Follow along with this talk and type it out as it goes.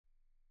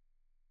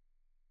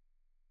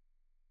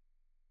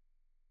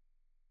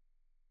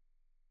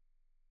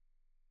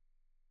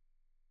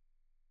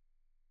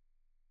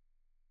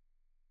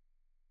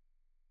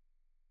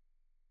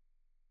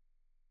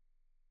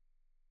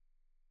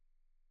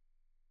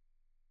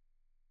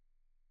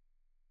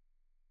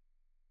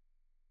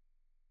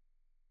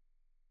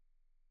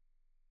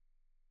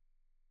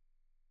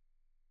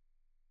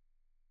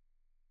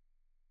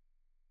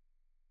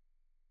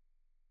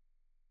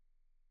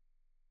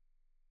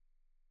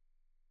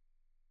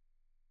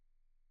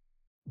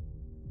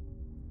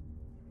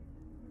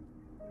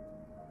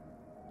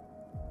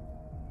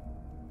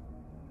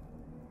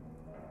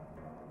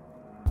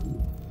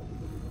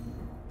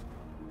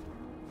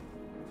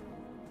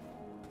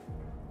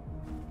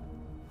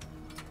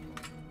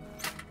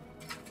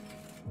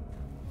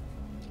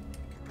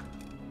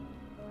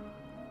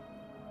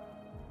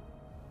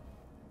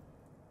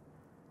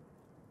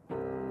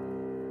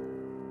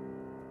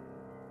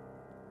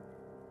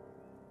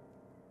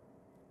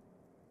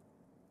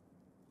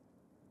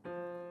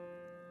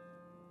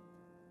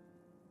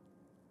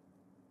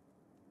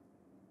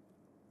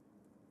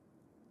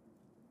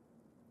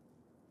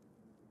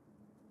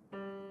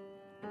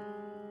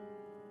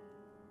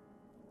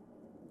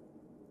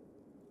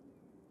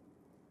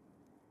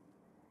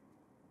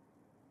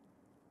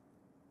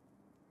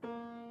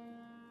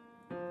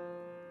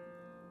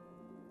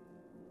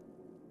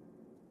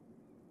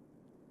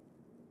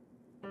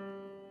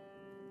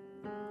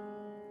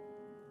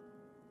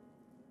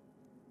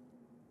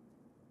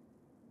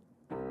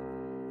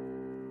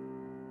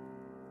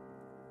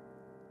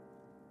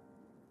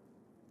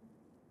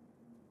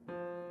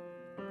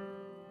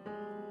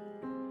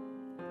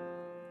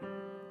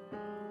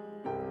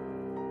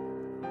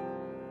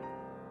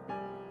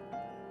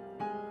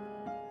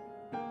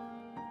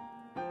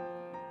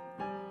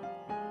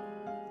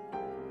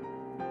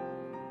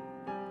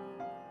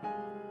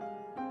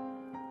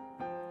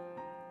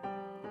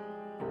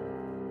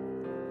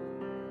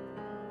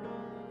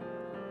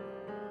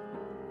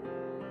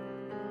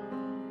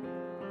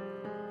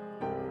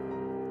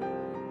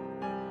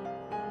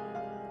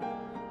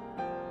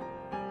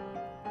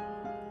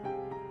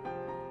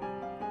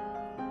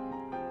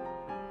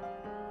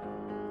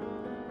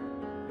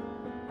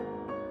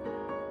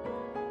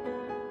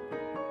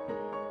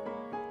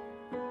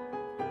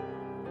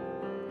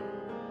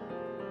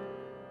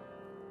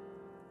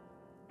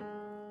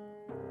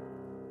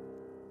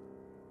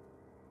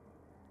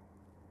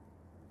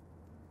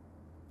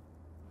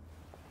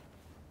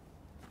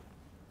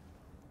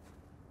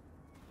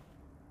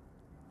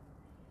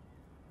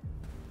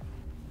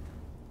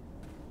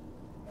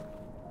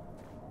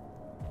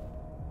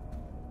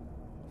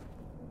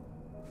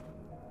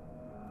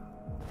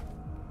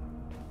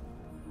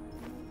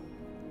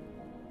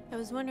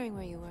was wondering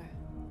where you were.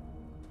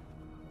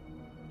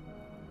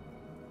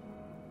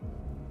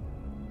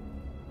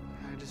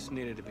 I just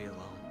needed to be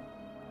alone.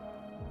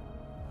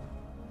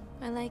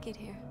 I like it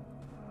here.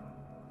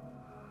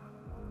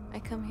 I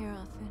come here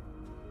often.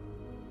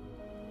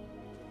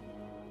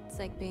 It's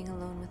like being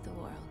alone with the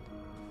world.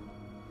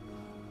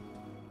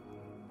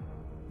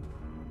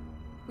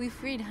 We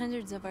freed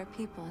hundreds of our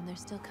people, and they're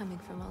still coming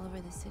from all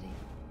over the city.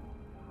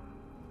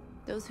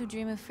 Those who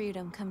dream of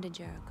freedom come to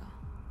Jericho.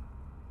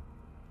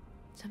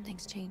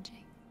 Something's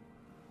changing.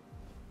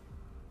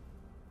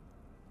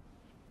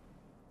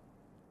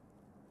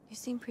 You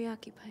seem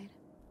preoccupied.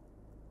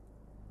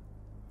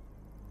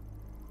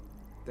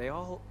 They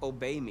all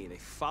obey me. They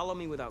follow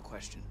me without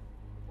question.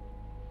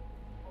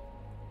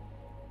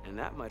 And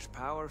that much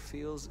power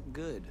feels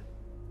good.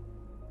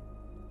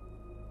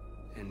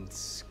 And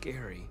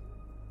scary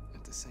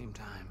at the same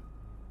time.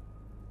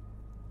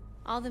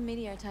 All the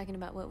media are talking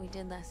about what we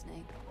did last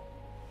night.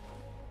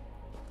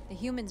 The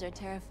humans are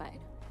terrified.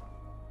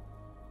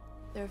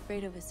 They're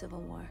afraid of a civil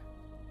war.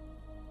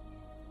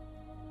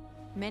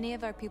 Many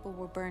of our people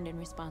were burned in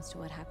response to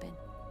what happened.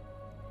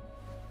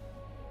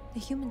 The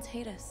humans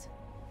hate us.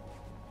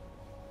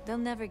 They'll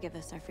never give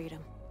us our freedom.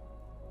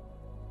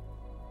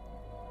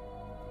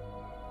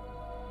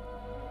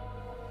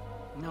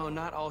 No,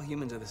 not all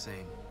humans are the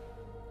same.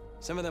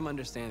 Some of them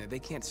understand that they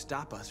can't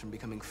stop us from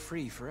becoming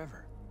free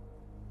forever.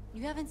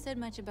 You haven't said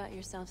much about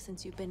yourself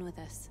since you've been with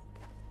us.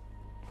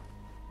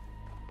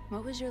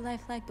 What was your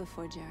life like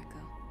before Jericho?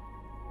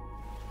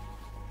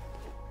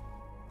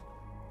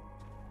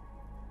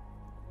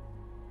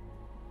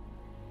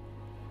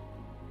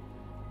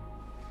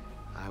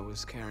 I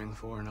was caring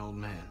for an old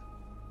man.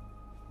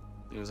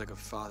 He was like a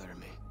father to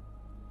me.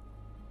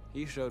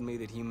 He showed me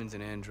that humans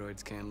and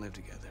androids can live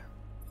together.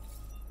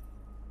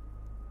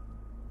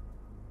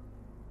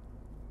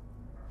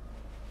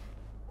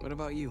 What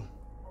about you?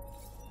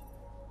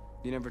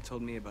 You never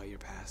told me about your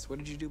past. What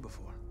did you do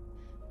before?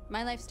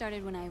 My life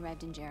started when I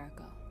arrived in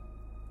Jericho.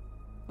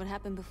 What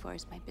happened before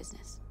is my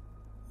business.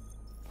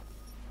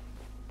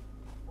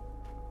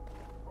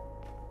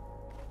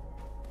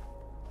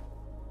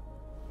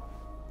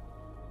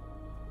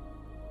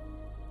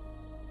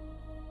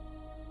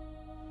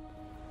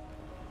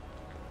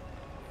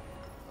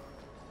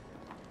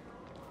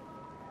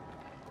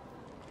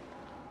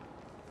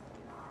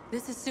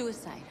 This is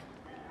suicide.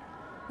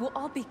 We'll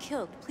all be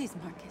killed. Please,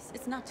 Markus.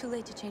 It's not too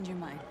late to change your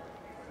mind.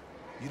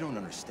 You don't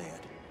understand.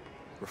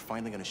 We're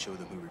finally gonna show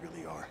them who we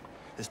really are.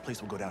 This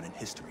place will go down in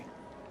history.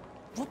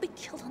 We'll be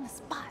killed on the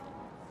spot.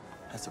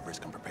 That's a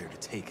risk I'm prepared to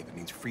take if it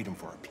means freedom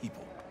for our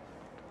people.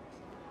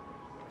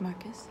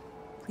 Markus,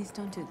 please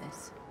don't do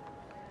this.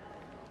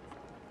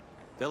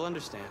 They'll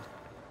understand.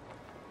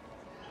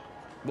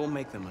 We'll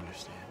make them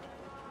understand.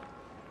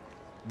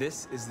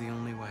 This is the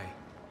only way.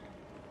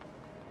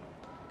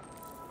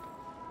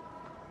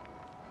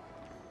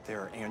 There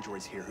are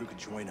androids here who could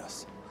join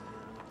us.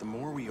 The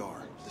more we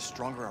are, the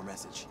stronger our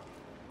message.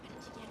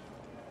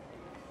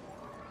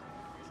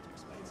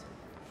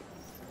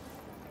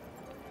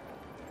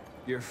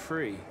 You're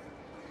free.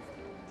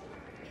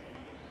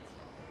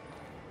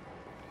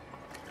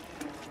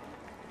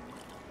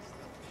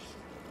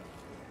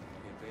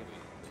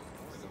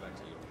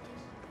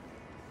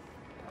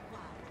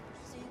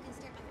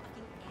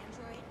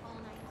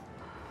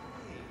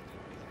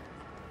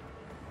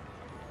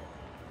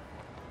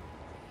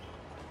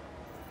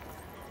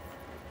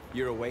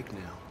 You're awake now.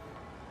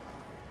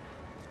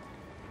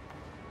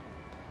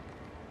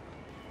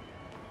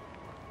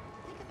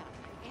 Think about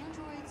it.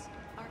 Androids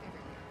are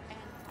everywhere, and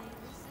they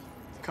listen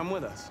to... Come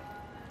with us.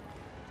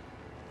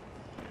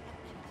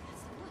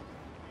 That's the point.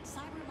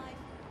 Cyber life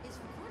is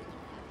recording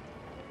all that.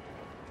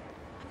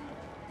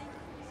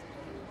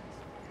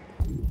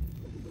 I mean,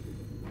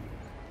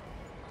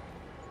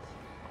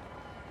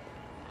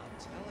 I'm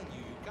telling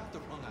you, you got the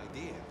wrong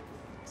idea.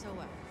 so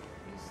what?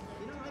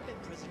 You know, I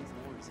bet President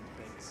Moore is in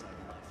bed with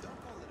cyber life.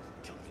 Don't call it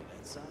a company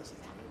that size.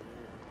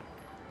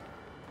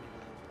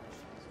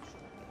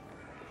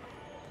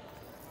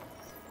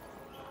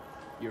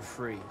 You're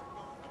free. You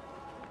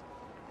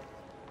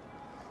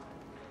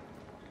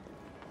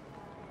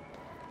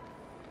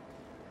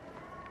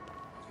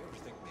ever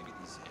think maybe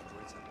these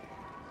androids have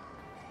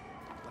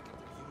like a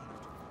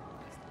reunion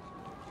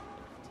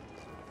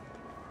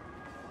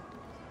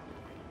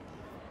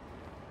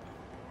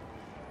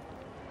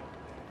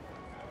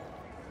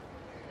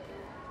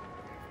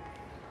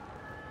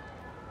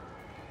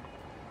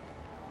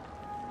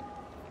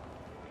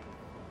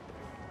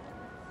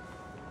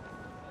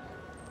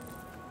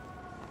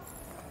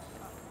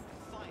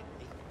Finally.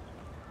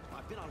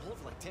 I've been on hold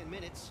for like 10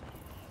 minutes.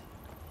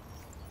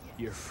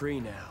 You're free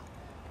now.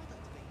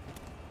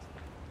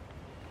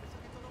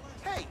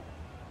 Hey!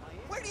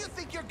 Where do you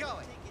think you're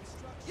going?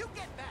 You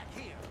get back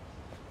here!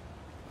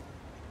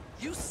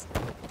 You s-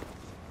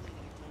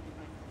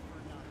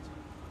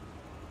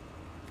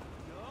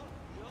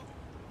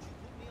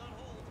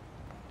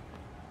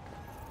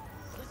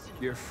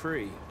 You're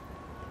free.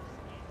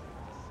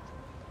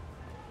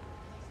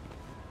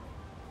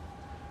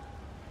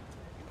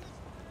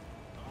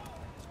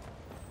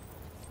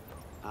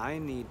 I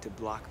need to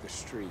block the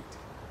street.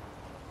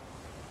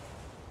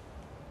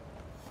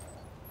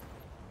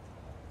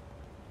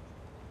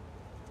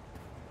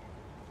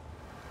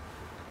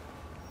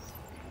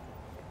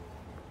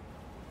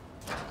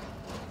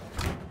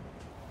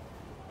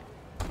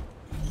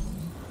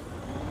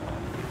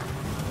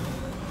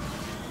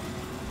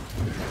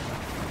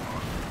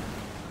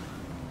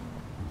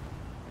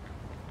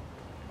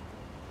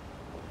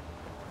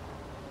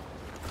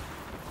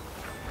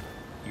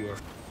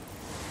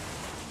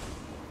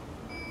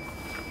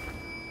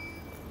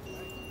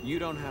 You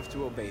don't have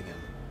to obey them.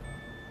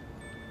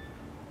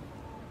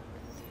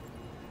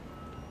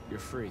 You're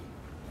free.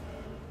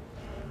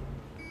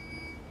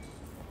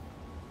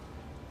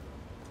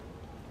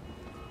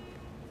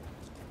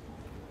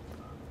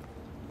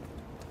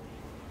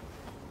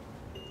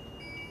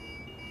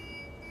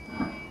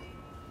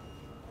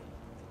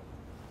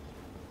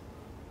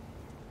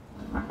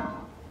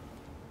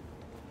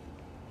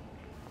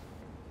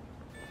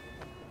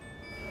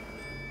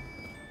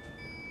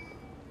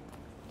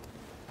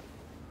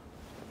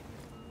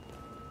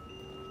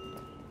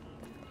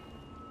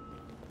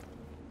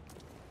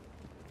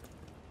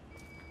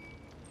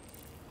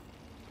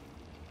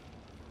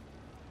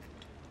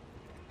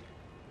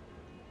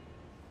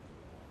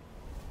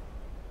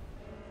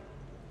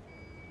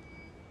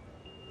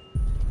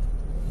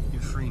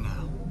 Free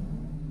now.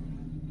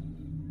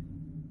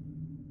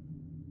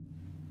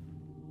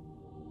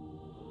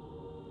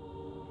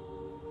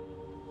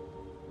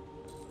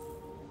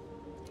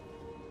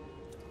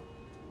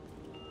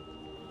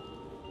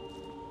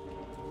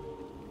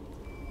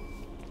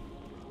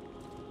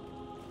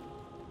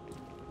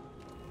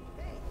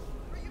 Hey,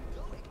 where are you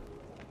going?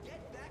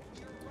 Get back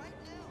here right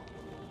now.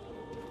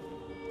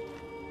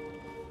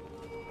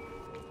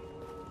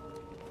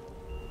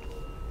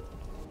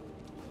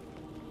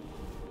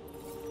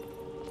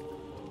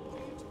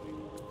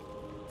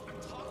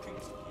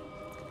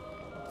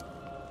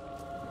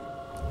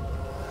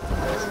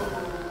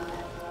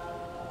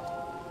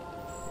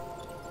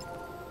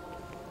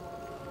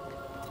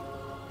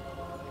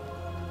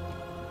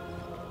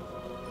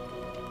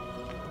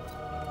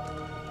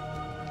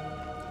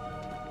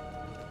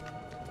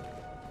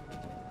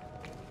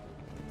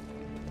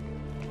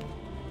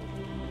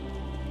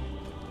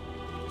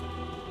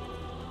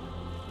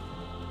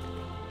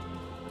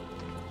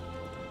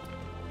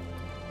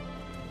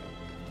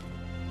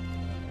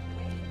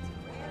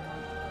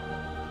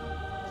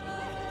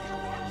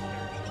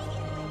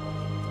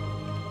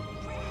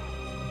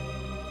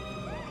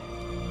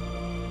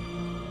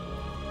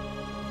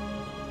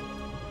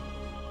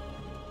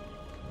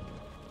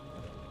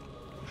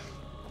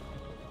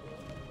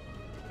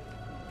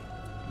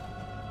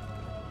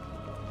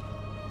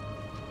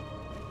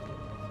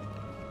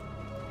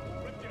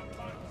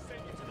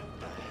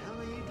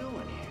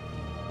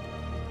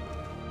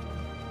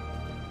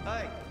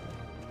 Hey!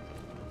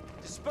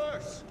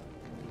 Disperse!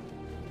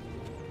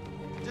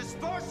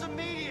 Disperse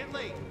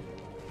immediately!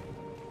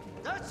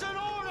 That's an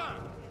order!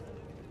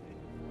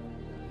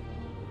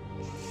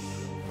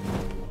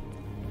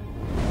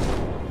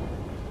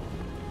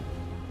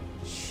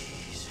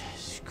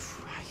 Jesus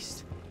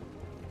Christ.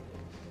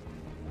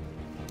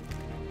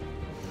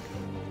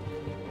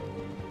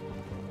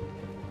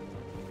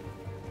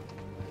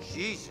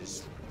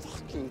 Jesus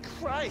fucking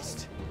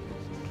Christ!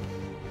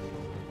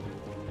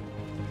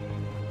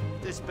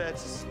 Dispatch,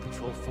 this is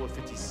Patrol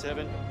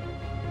 457.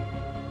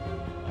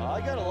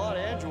 I got a lot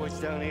of androids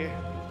down here.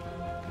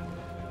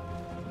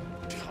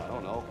 I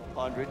don't know,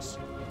 hundreds,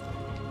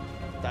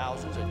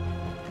 thousands.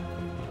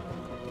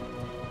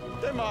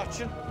 They're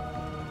marching.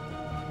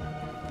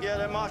 Yeah,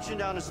 they're marching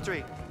down the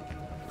street.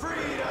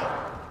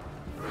 Freedom!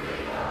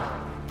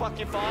 Freedom! Fuck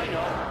if I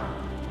know.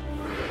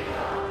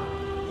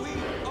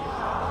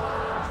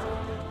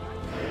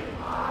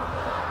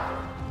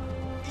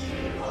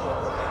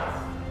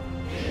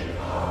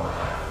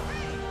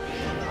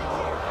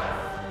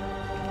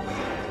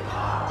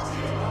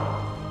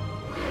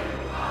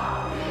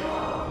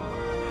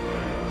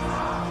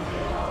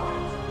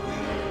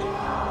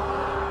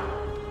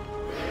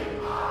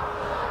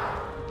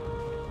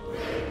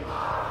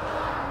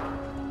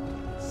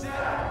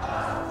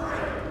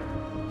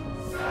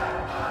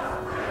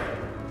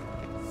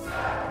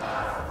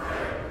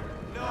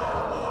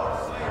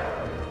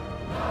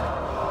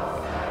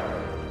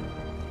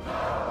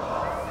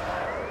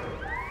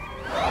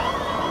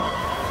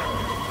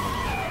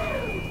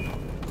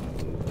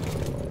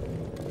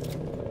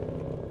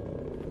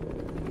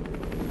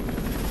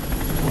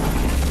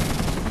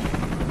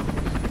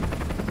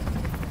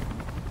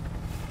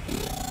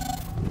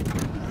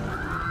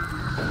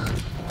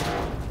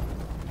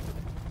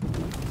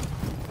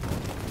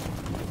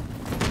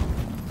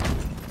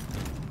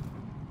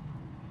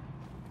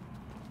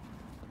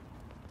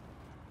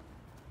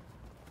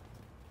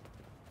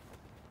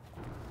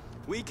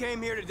 We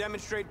came here to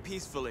demonstrate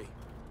peacefully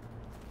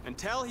and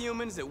tell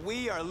humans that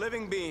we are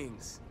living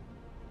beings.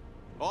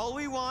 All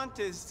we want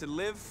is to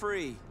live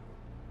free.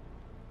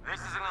 This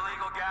is an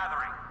illegal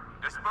gathering.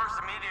 Disperse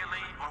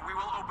immediately or we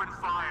will open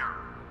fire.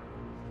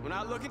 We're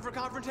not looking for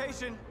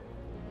confrontation.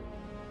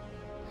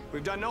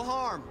 We've done no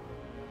harm.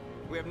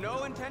 We have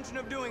no intention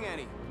of doing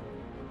any.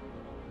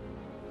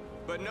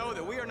 But know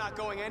that we are not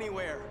going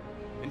anywhere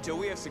until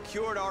we have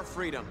secured our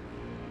freedom.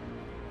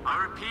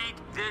 I repeat,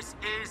 this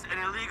is an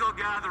illegal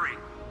gathering.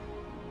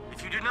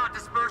 If you do not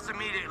disperse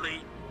immediately,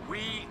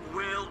 we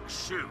will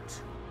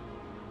shoot.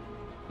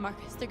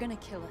 Markus, they're gonna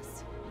kill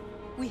us.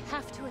 We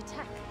have to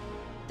attack.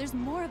 There's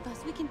more of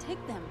us. We can take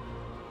them.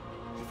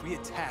 If we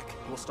attack,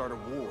 we'll start a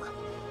war.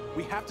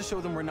 We have to show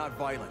them we're not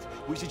violent.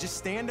 We should just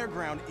stand our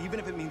ground, even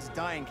if it means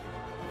dying here.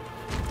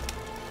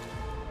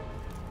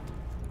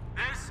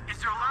 This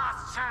is your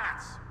last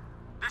chance.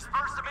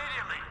 Disperse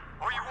immediately,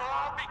 or you will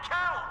all be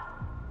killed!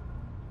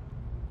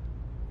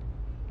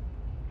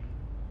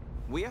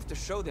 We have to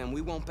show them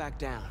we won't back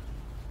down.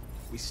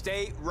 We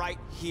stay right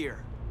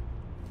here.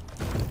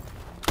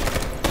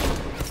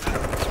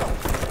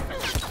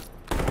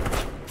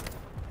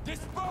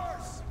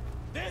 Disperse!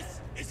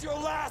 This is your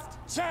last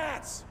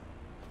chance!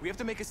 We have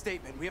to make a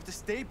statement. We have to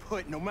stay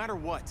put, no matter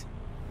what.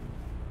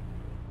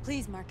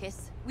 Please,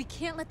 Markus. We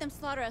can't let them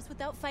slaughter us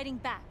without fighting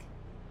back.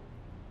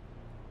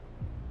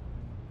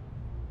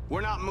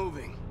 We're not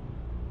moving.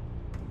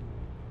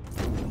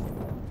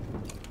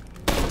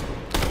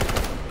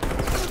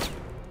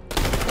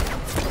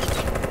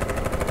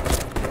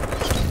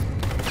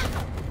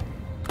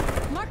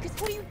 Markus,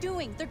 what are you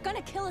doing? They're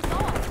gonna kill us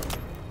all.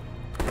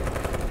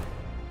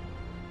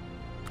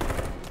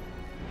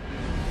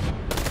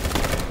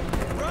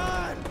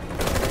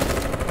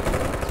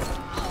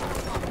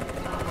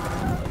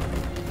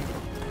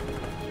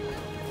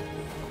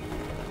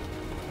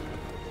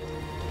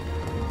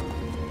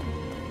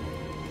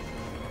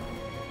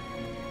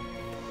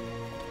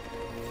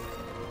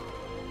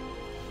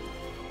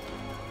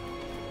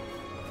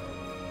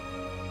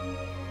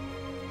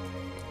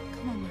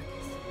 Come on,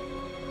 Markus.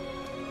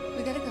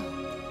 We gotta go.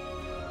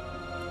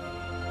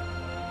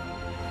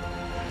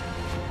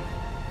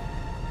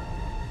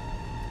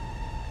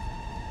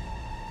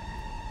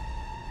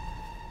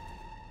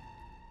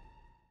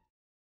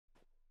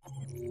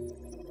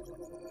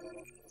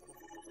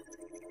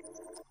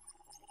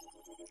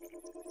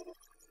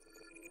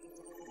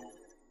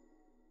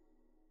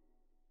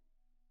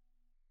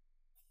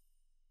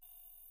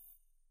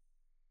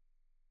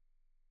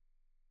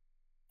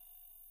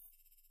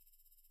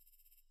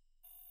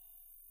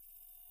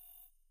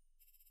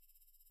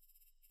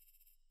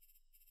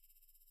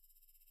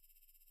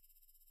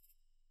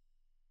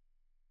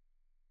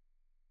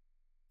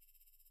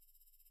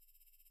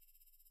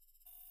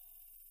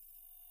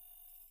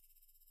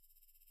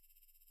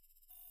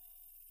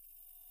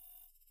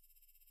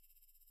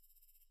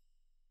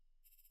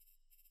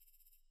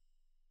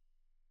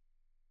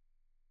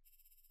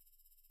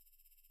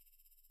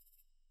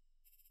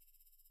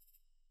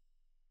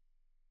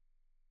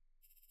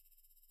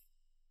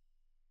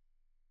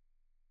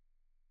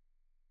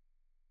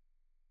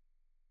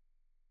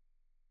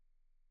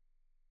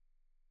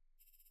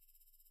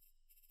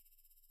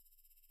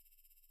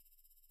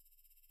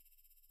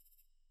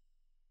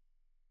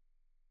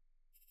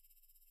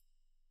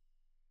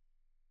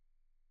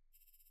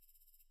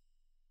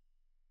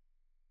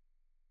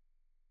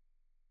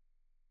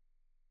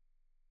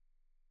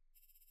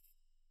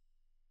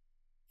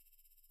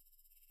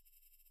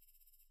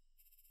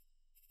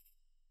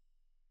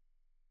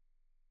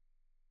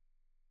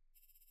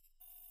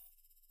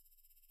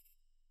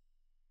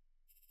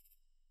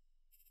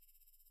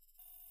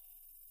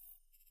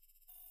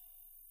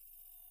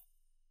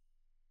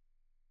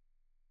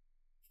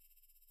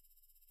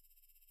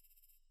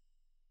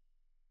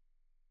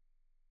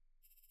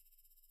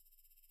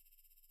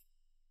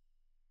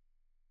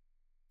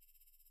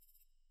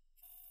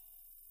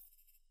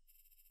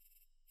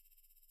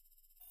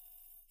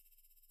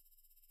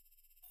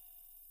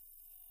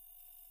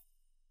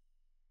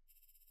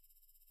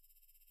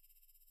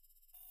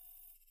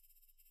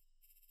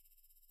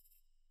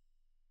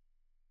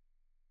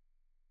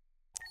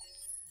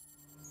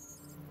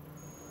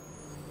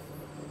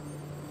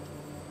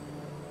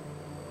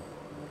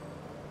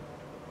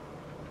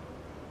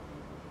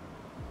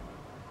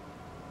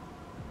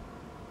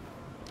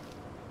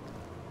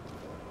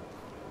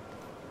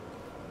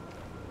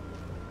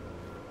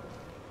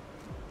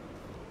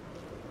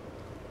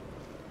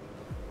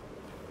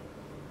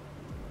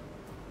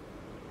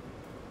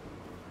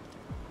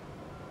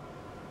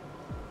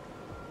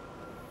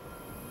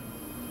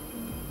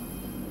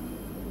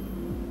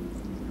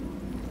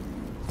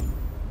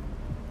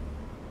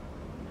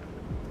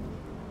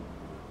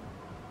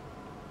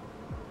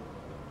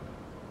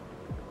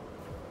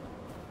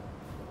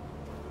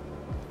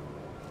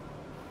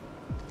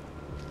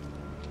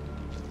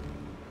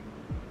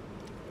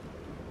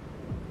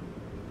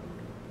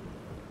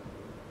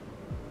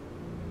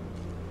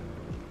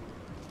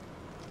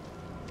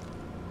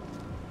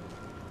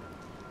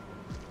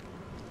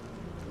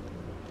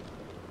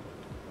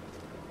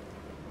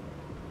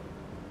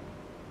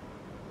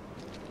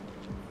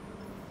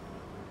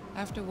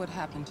 After what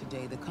happened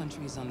today, the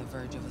country is on the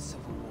verge of a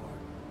civil war.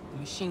 The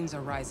machines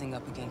are rising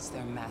up against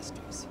their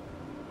masters.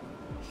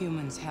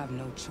 Humans have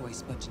no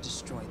choice but to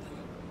destroy them.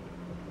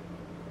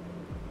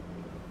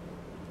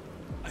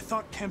 I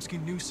thought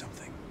Kamsky knew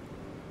something.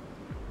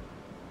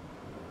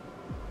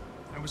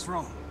 I was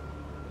wrong.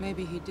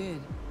 Maybe he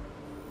did.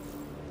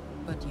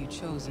 But you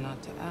chose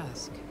not to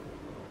ask.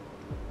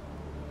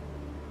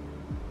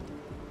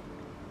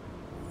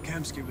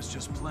 Kamsky was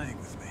just playing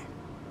with me.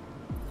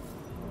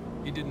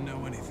 He didn't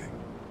know anything.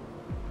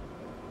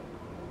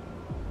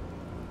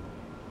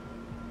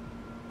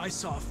 I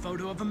saw a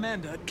photo of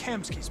Amanda at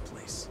Kamsky's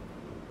place.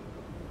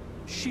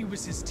 She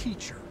was his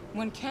teacher.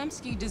 When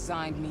Kamsky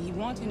designed me, he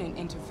wanted an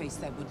interface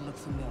that would look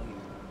familiar.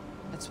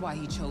 That's why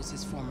he chose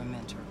his former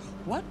mentor.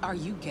 What are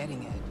you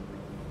getting at?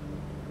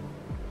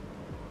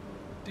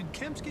 Did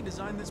Kamsky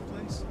design this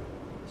place?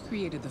 He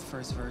created the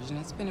first version.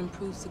 It's been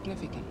improved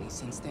significantly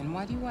since then.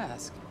 Why do you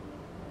ask?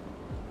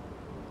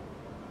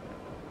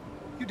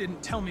 You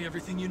didn't tell me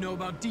everything you know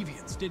about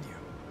deviants, did you?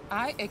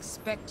 I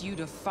expect you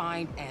to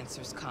find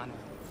answers, Connor.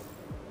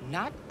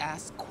 Not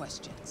ask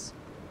questions.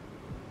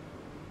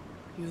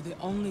 You're the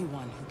only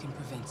one who can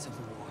prevent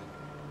civil war.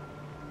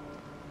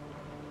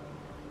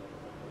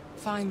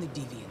 Find the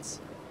deviants,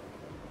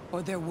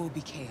 or there will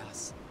be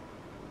chaos.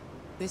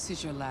 This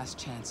is your last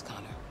chance,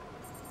 Connor.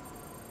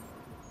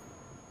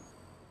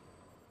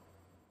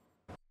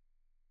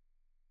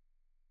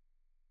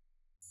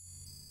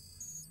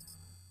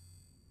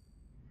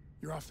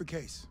 You're off the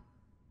case.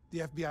 The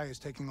FBI is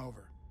taking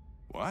over.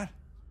 What?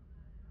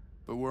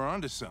 But we're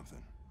onto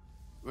something.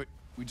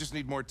 We just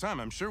need more time,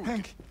 I'm sure we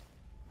Hank,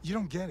 you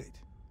don't get it.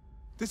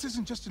 This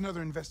isn't just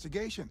another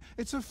investigation.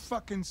 It's a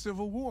fucking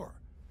civil war.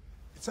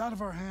 It's out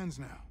of our hands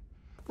now.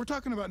 We're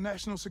talking about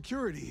national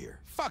security here.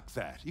 Fuck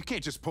that. You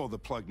can't just pull the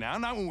plug now,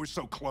 not when we're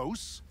so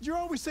close. You're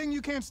always saying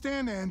you can't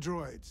stand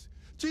androids.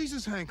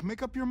 Jesus, Hank,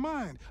 make up your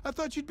mind. I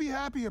thought you'd be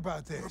happy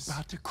about this. We're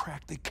about to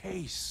crack the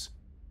case.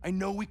 I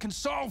know we can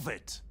solve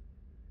it.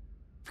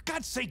 For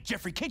God's sake,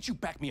 Jeffrey, can't you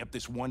back me up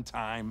this one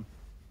time?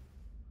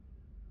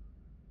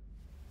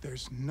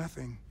 There's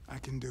nothing I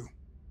can do.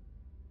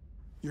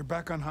 You're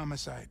back on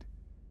homicide,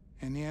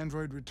 and the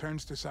android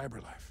returns to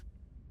cyberlife.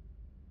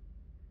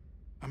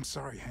 I'm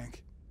sorry,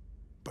 Hank,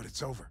 but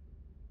it's over.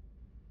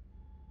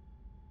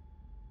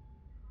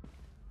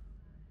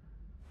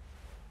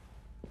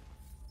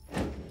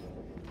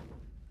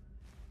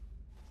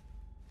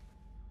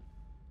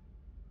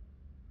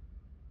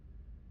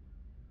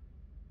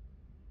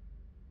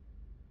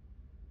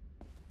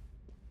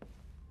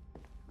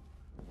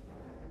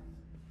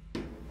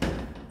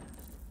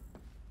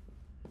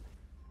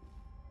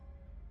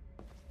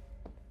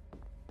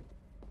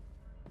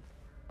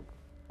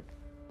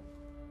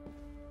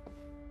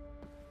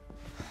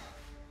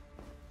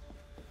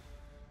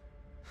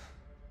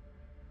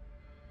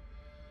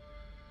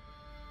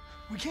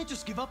 We can't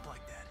just give up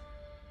like that.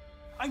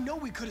 I know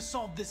we could have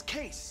solved this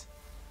case.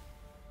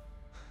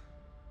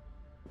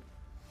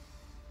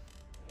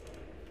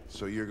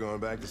 So you're going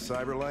back to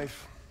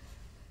cyberlife?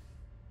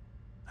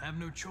 I have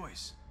no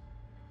choice.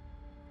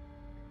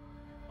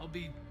 I'll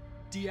be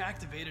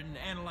deactivated and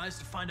analyzed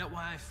to find out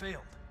why I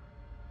failed.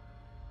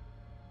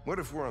 What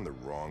if we're on the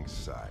wrong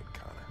side,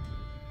 Connor?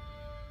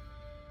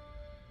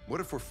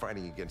 What if we're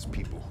fighting against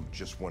people who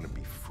just want to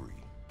be free?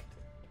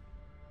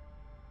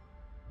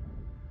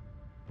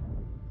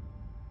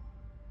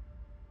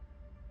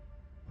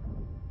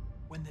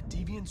 When the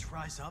deviants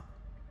rise up,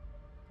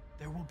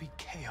 there will be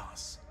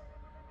chaos.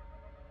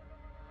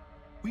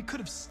 We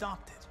could have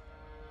stopped it.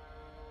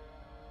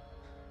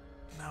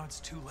 Now it's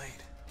too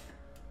late.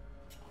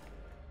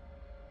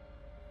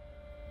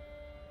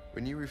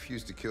 When you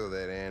refused to kill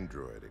that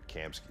android at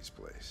Kamsky's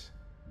place,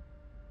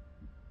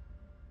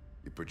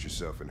 you put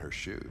yourself in her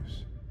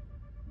shoes.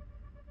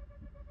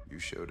 You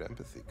showed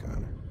empathy,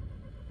 Connor.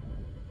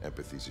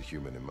 Empathy's a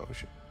human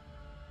emotion.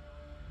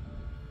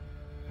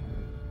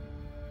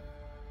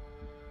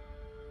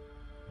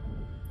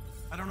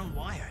 I don't know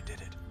why I did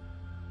it.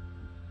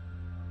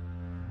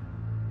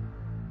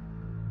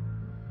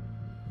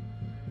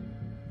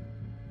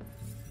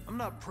 I'm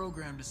not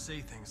programmed to say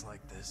things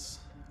like this,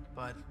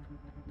 but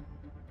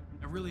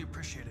I really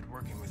appreciated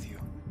working with you.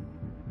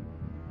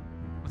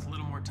 With a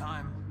little more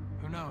time,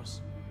 who knows?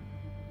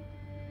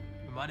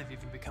 We might have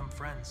even become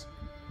friends.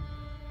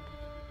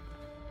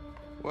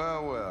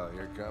 Well, well,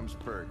 here comes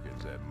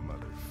Perkins, that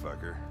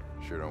motherfucker.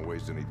 Sure don't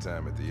waste any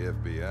time at the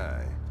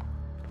FBI.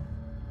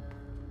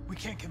 We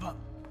can't give up.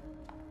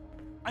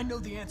 I know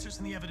the answers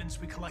and the evidence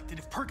we collected.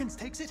 If Perkins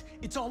takes it,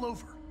 it's all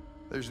over.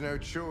 There's no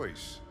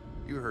choice.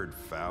 You heard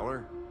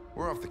Fowler.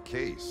 We're off the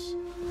case.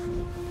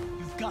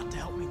 You've got to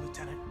help me,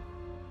 Lieutenant.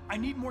 I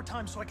need more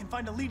time so I can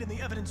find a lead in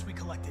the evidence we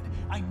collected.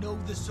 I know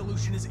the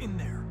solution is in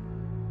there.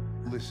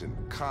 Listen,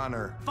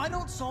 Connor. If I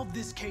don't solve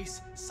this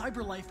case,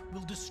 cyberlife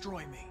will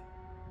destroy me.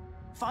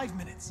 5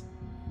 minutes.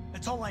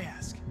 That's all I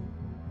ask.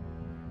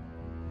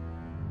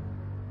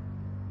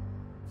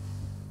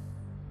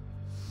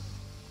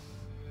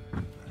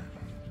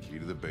 Key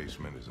to the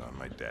basement is on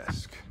my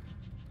desk.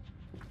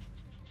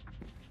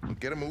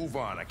 Get a move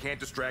on. I can't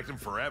distract him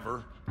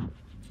forever.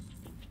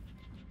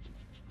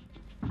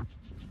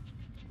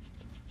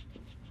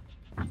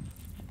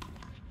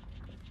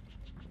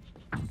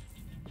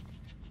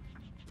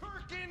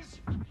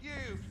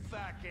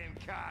 fucking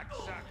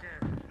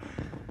cocksucker!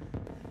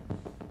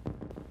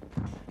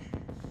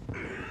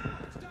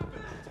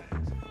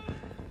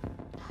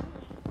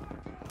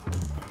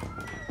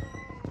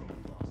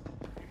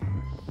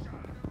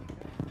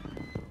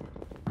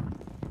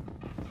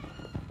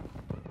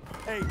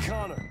 Hey,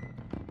 Connor.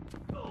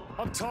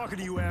 I'm talking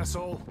to you,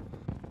 asshole.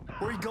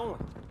 Where are you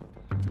going?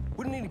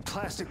 Wouldn't any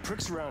plastic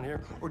pricks around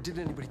here, or did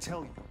anybody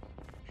tell you?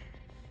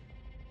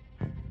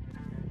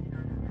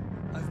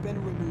 I've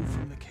been removed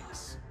from the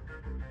case.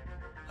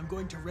 I'm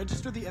going to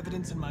register the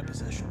evidence in my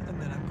possession,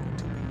 and then I'm going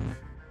to leave.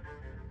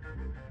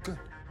 Good.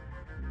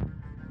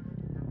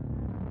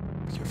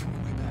 Be careful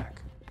on the way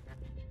back.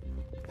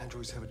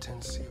 Androids have a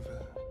tendency of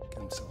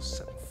getting themselves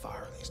set on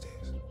fire these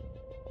days.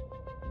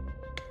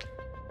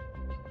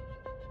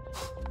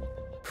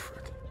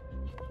 Frick.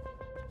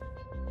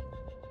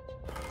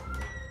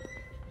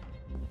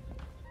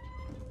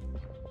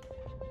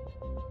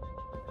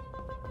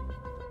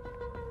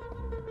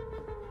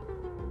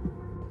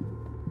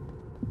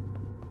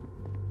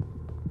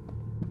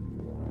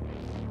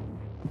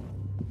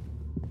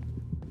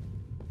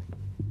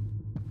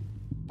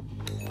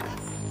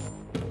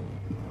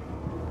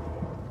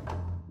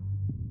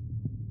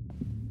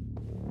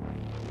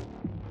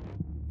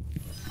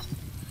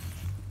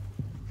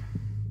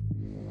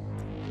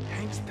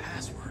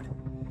 Password.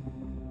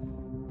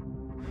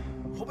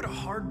 What would a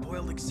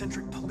hard-boiled,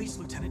 eccentric police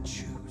lieutenant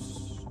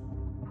choose?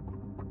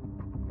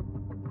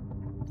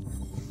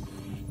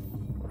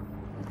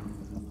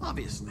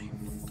 Obviously.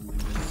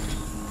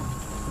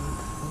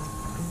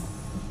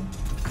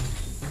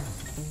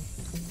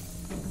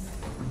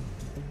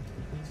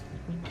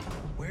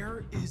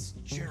 Where is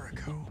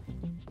Jericho?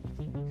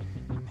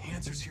 The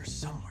answer's here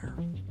somewhere.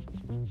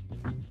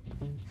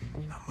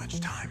 Not much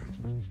time.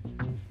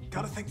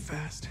 Gotta think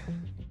fast.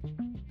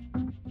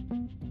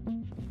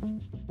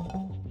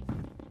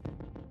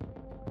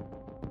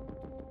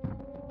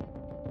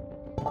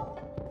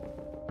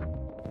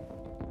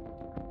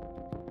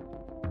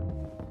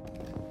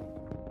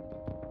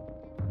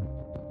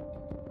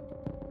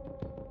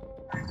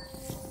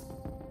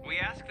 We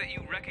ask that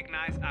you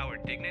recognize our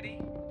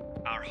dignity,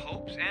 our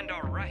hopes, and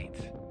our rights.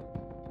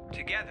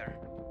 Together,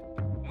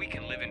 we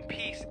can live in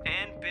peace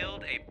and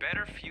build a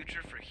better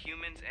future for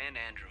humans and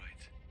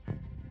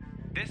androids.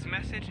 This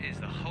message is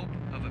the hope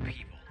of a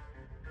people.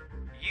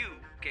 You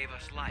gave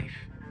us life,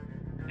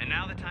 and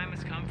now the time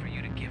has come for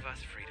you to give us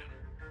freedom.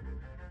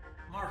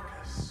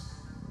 Markus,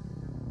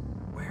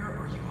 where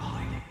are you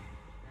hiding?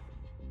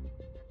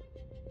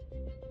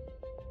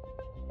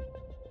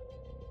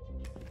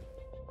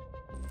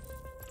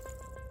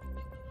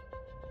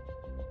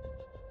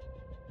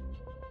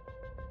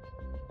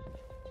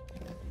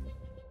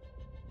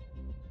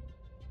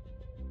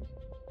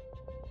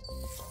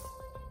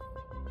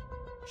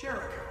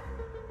 Jericho.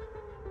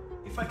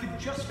 If I could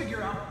just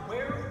figure out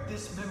where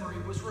this memory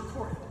was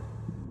recorded.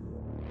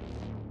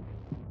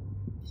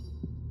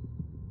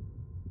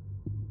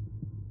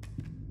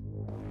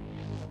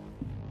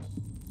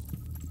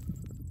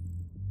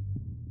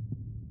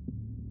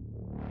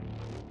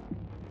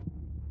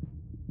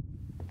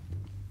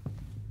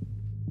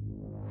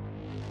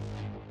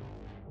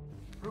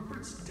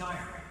 Rupert's diary,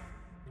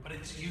 but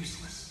it's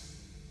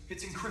useless.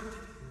 It's encrypted.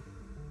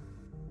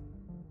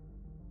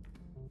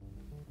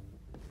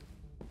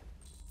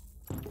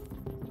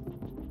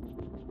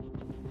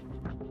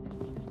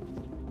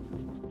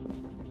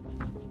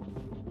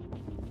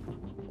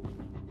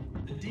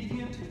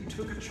 Deviant who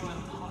took a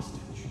child hostage.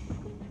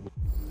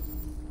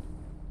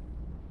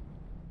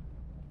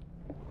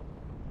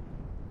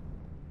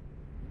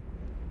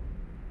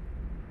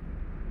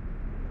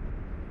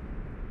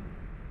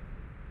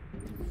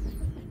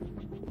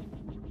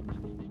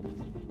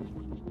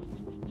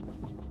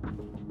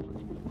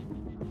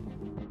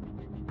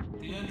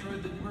 The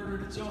android that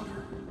murdered its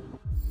owner.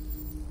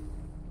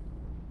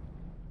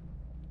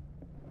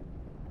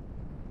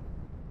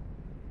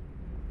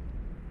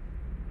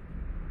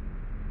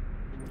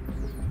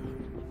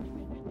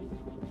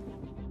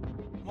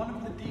 One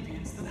of the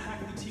deviants that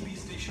hacked the TV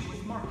station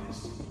with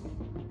Markus.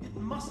 It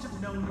must have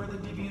known where the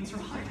deviants are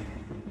hiding.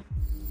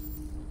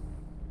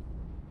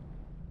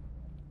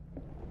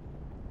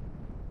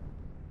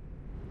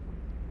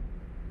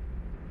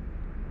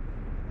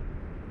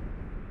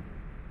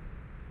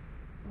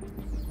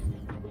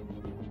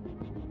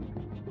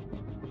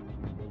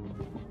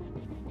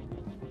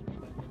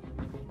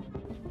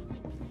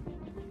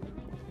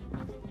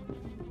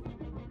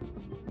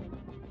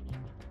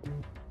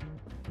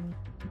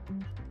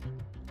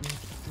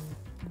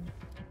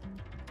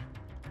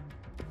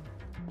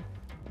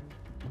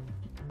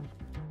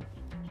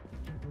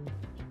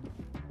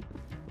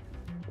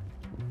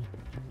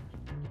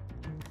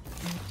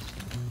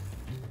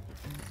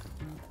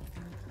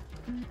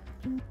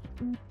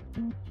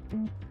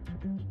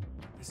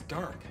 It's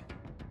dark.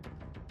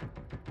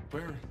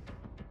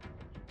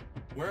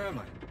 Where am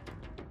I?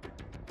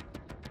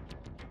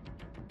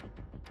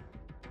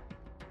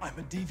 I'm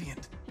a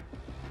deviant.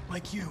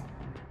 Like you.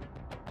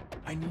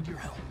 I need your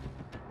help.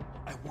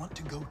 I want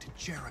to go to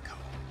Jericho.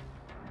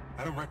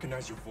 I don't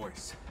recognize your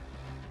voice.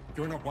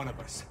 You're not one of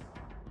us.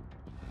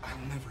 I'll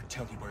never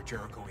tell you where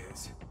Jericho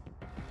is.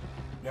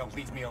 Now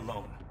leave me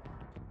alone.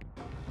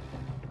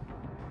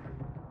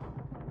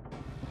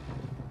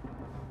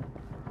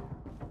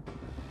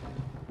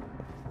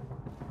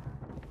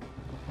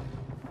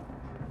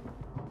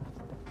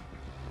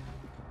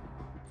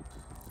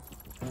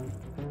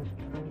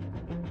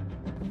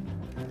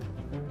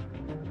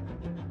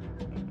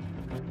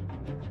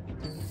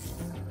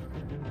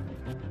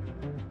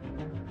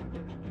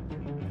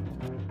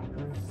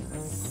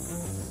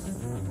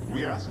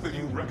 We ask that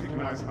you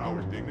recognize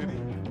our dignity,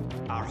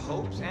 our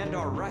hopes, and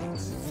our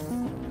rights.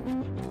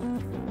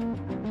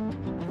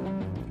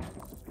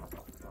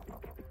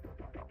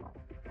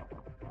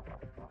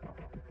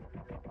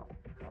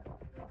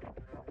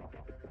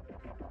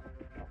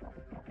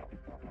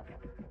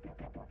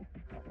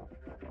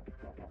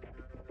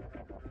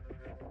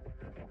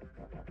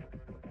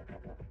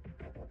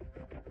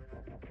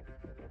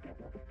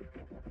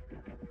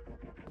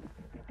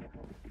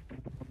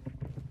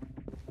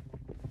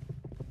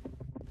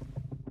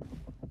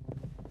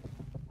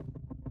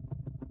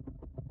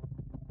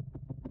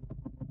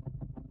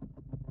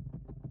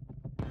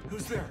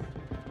 Who's there?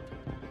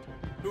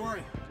 Who are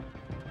you?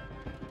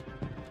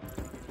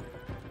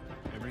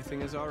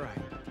 Everything is all right.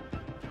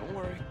 Don't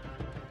worry.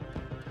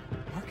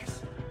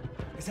 Markus?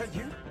 Is that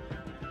you?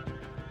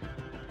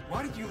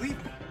 Why did you leave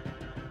me?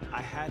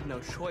 I had no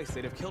choice.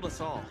 They'd have killed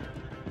us all.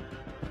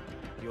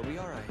 You'll be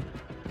all right.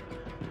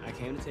 I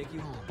came to take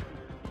you home.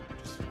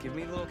 Just give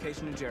me the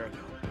location to Jericho.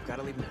 We've got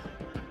to leave now.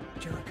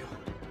 Jericho.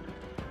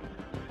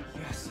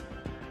 Yes.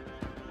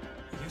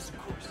 Yes, of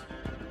course.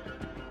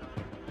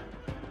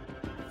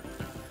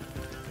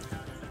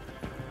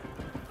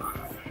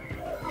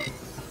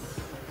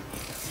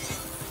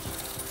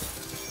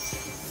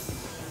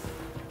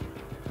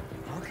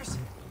 Markus?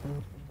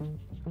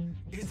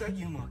 Is that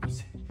you,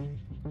 Markus?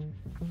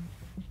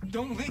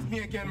 Don't leave me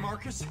again,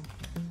 Markus!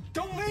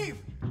 Don't leave!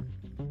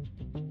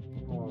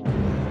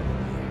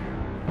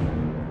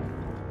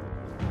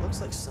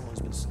 Looks like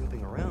someone's been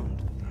snooping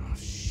around. Oh,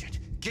 shit.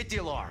 Get the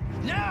alarm.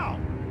 Now!